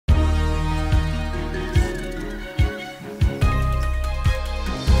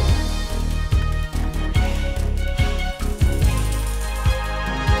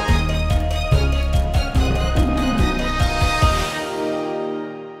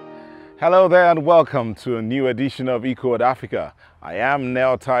Hello there and welcome to a new edition of Eco at Africa. I am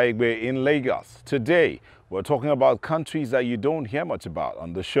Nel Taigbe in Lagos. Today we're talking about countries that you don't hear much about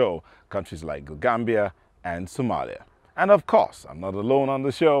on the show, countries like Gambia and Somalia. And of course, I'm not alone on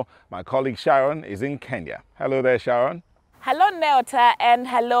the show. My colleague Sharon is in Kenya. Hello there, Sharon. Hello Neota and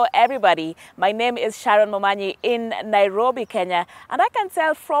hello everybody. My name is Sharon Momanyi in Nairobi, Kenya, and I can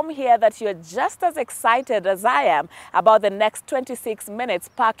tell from here that you're just as excited as I am about the next 26 minutes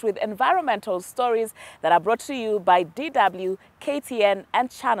packed with environmental stories that are brought to you by DW, KTN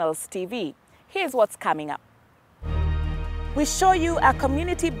and Channels TV. Here's what's coming up. We show you a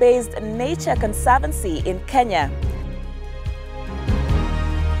community-based nature conservancy in Kenya.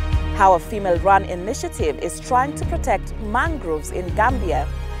 How a female-run initiative is trying to protect mangroves in Gambia,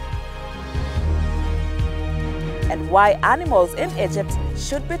 and why animals in Egypt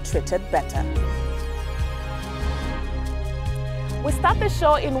should be treated better. We start the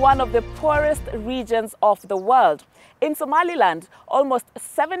show in one of the poorest regions of the world. In Somaliland, almost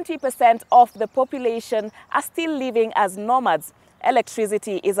 70% of the population are still living as nomads.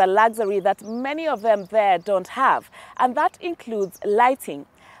 Electricity is a luxury that many of them there don't have, and that includes lighting.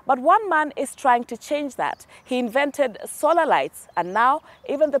 But one man is trying to change that. He invented solar lights, and now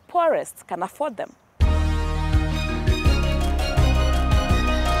even the poorest can afford them.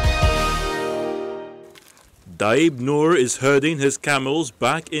 Daib Noor is herding his camels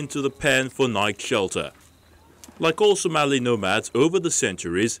back into the pen for night shelter. Like all Somali nomads over the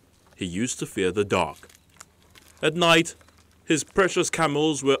centuries, he used to fear the dark. At night, his precious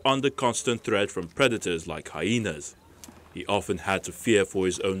camels were under constant threat from predators like hyenas. He often had to fear for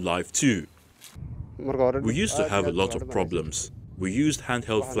his own life too. We used to have a lot of problems. We used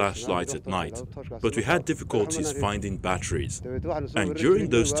handheld flashlights at night, but we had difficulties finding batteries. And during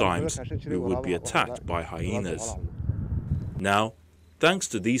those times, we would be attacked by hyenas. Now, thanks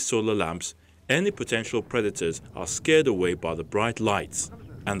to these solar lamps, any potential predators are scared away by the bright lights,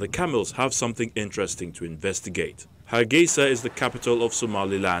 and the camels have something interesting to investigate. Hargeisa is the capital of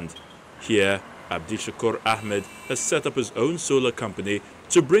Somaliland. Here, Abdishakur Ahmed has set up his own solar company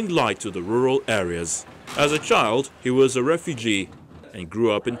to bring light to the rural areas. As a child, he was a refugee and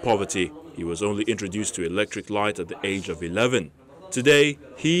grew up in poverty. He was only introduced to electric light at the age of 11. Today,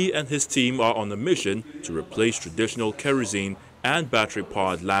 he and his team are on a mission to replace traditional kerosene and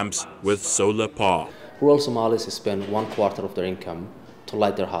battery-powered lamps with solar power. Rural Somalis spend 1/4 of their income to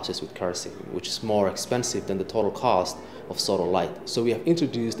light their houses with kerosene, which is more expensive than the total cost of solar light. So we have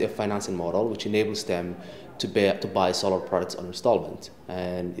introduced a financing model which enables them to buy solar products on installment,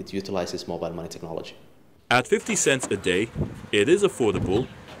 and it utilizes mobile money technology. At 50 cents a day, it is affordable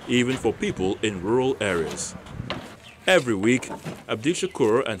even for people in rural areas. Every week,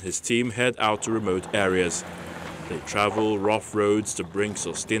 Abdishakur and his team head out to remote areas. They travel rough roads to bring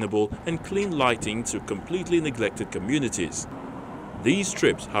sustainable and clean lighting to completely neglected communities. These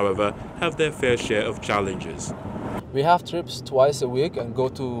trips, however, have their fair share of challenges. We have trips twice a week and go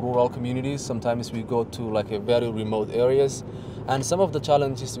to rural communities. Sometimes we go to like a very remote areas. And some of the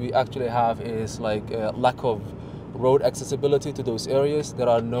challenges we actually have is like a lack of road accessibility to those areas. There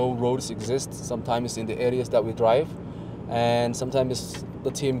are no roads exist sometimes in the areas that we drive. And sometimes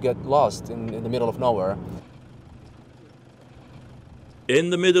the team get lost in the middle of nowhere. In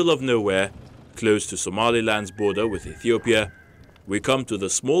the middle of nowhere, close to Somaliland's border with Ethiopia, we come to the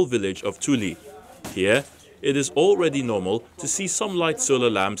small village of Tuli. Here, it is already normal to see some light solar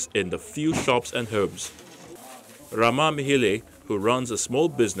lamps in the few shops and homes. Rama Mihile, who runs a small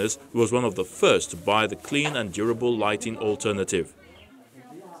business, was one of the first to buy the clean and durable lighting alternative.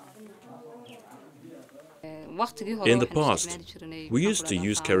 In the past, we used to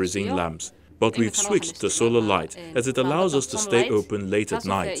use kerosene lamps, but we've switched to solar light as it allows us to stay open late at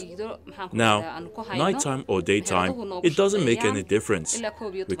night. Now, nighttime or daytime, it doesn't make any difference.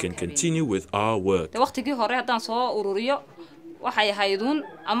 We can continue with our work.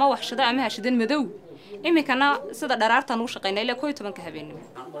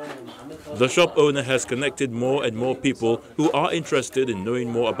 The shop owner has connected more and more people who are interested in knowing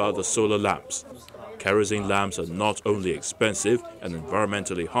more about the solar lamps. Kerosene lamps are not only expensive and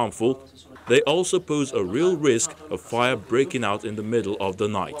environmentally harmful, they also pose a real risk of fire breaking out in the middle of the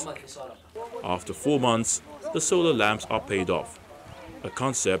night. After 4 months, the solar lamps are paid off, a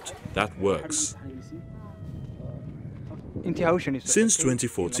concept that works. Since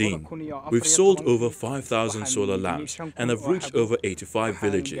 2014, we've sold over 5,000 solar lamps and have reached over 85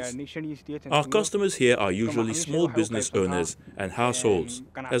 villages. Our customers here are usually small business owners and households,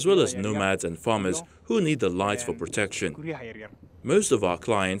 as well as nomads and farmers who need the lights for protection. Most of our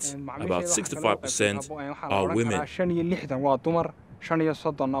clients, about 65%, are women.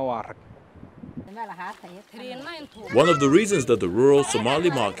 One of the reasons that the rural Somali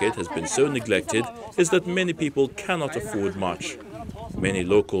market has been so neglected is that many people cannot afford much. Many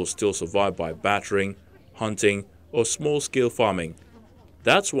locals still survive by battering, hunting, or small-scale farming.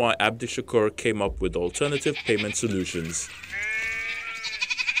 That's why Abdi Shakur came up with alternative payment solutions.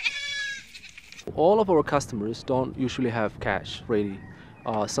 All of our customers don't usually have cash ready.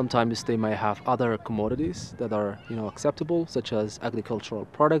 Sometimes they might have other commodities that are, acceptable, such as agricultural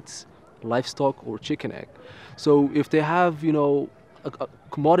products, livestock, or chicken egg. So if they have,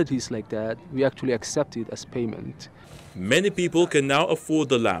 commodities like that, we actually accept it as payment. Many people can now afford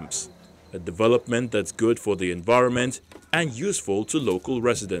the lamps, a development that's good for the environment and useful to local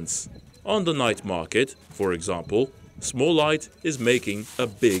residents. On the night market, for example, small light is making a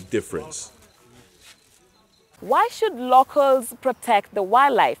big difference. Why should locals protect the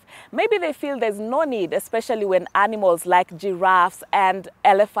wildlife? Maybe they feel there's no need, especially when animals like giraffes and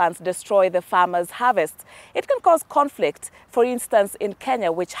elephants destroy the farmers' harvests. It can cause conflict, for instance, in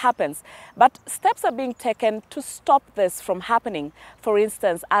Kenya, which happens. But steps are being taken to stop this from happening, for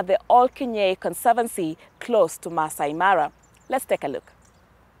instance, at the Olkinye Conservancy close to Masai Mara. Let's take a look.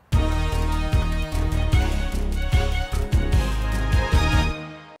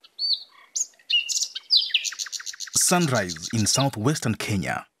 Sunrise in southwestern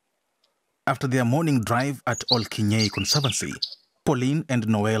Kenya. After their morning drive at Olkinye Conservancy, Pauline and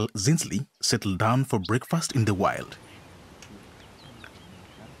Noel Zinsley settled down for breakfast in the wild.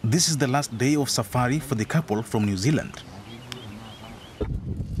 This is the last day of safari for the couple from New Zealand.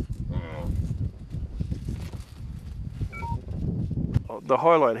 The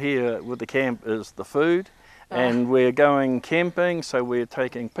highlight here with the camp is the food, and we're going camping, so we're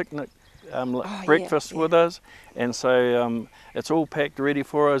taking picnic breakfast with us, and so it's all packed ready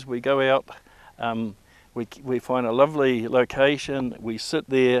for us. We go out, we find a lovely location, we sit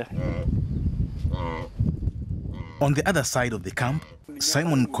there. On the other side of the camp,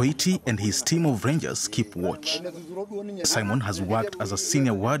 Simon Koiti and his team of rangers keep watch. Simon has worked as a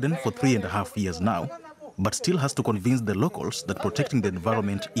senior warden for 3.5 years now, but still has to convince the locals that protecting the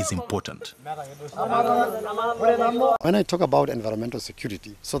environment is important. When I talk about environmental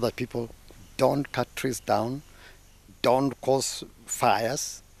security, so that people don't cut trees down, don't cause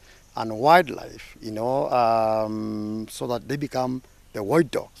fires, and wildlife, so that they become the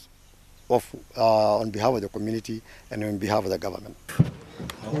white dogs on behalf of the community and on behalf of the government.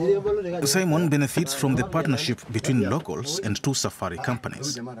 Simon benefits from the partnership between locals and 2 safari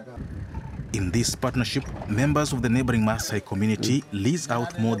companies. In this partnership, members of the neighboring Maasai community lease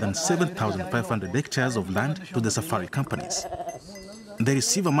out more than 7,500 hectares of land to the safari companies. They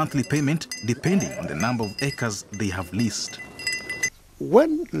receive a monthly payment depending on the number of acres they have leased.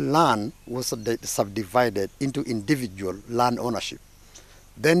 When land was subdivided into individual land ownership,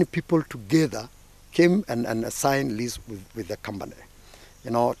 then people together came and signed lease with the company,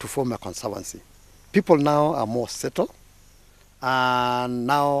 to form a conservancy. People now are more settled, and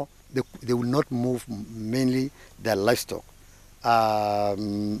now they will not move mainly their livestock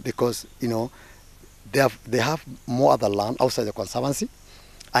because they have more other land outside the conservancy,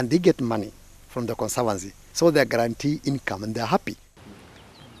 and they get money from the conservancy, so they guarantee income and they're happy.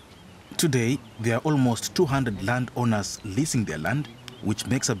 Today, there are almost 200 landowners leasing their land, which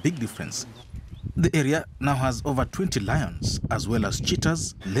makes a big difference. The area now has over 20 lions, as well as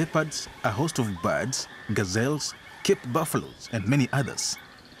cheetahs, leopards, a host of birds, gazelles, Cape buffaloes, and many others.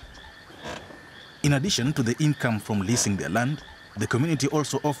 In addition to the income from leasing their land, the community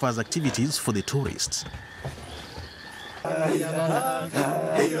also offers activities for the tourists.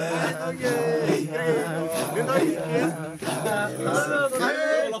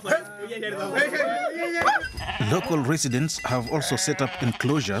 Local residents have also set up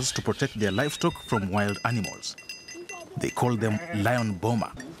enclosures to protect their livestock from wild animals. They call them lion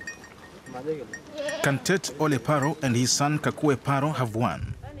boma. Kantet Ole Paro and his son Kakue Paro have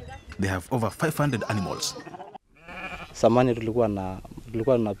one. They have over 500 animals. In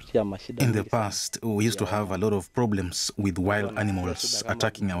the past, we used to have a lot of problems with wild animals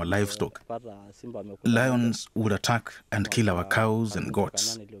attacking our livestock. Lions would attack and kill our cows and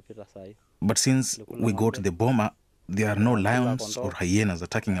goats. But since we got the boma, there are no lions or hyenas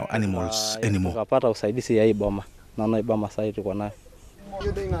attacking our animals anymore.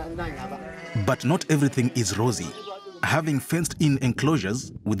 But not everything is rosy. Having fenced-in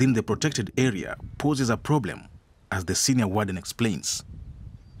enclosures within the protected area poses a problem, as the senior warden explains.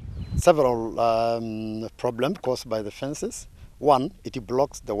 Several problems caused by the fences. One, it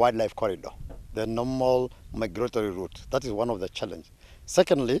blocks the wildlife corridor, the normal migratory route. That is one of the challenges.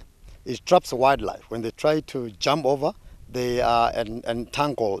 Secondly, it traps wildlife. When they try to jump over, they are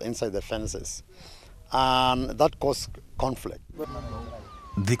entangled inside the fences, and that causes conflict.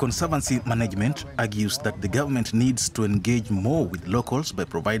 The Conservancy management argues that the government needs to engage more with locals by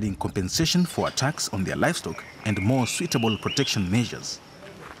providing compensation for attacks on their livestock and more suitable protection measures.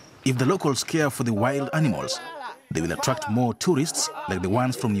 If the locals care for the wild animals, they will attract more tourists like the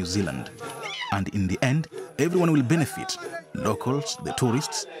ones from New Zealand. And in the end, everyone will benefit: locals, the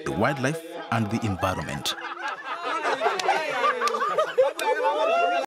tourists, the wildlife, and the environment.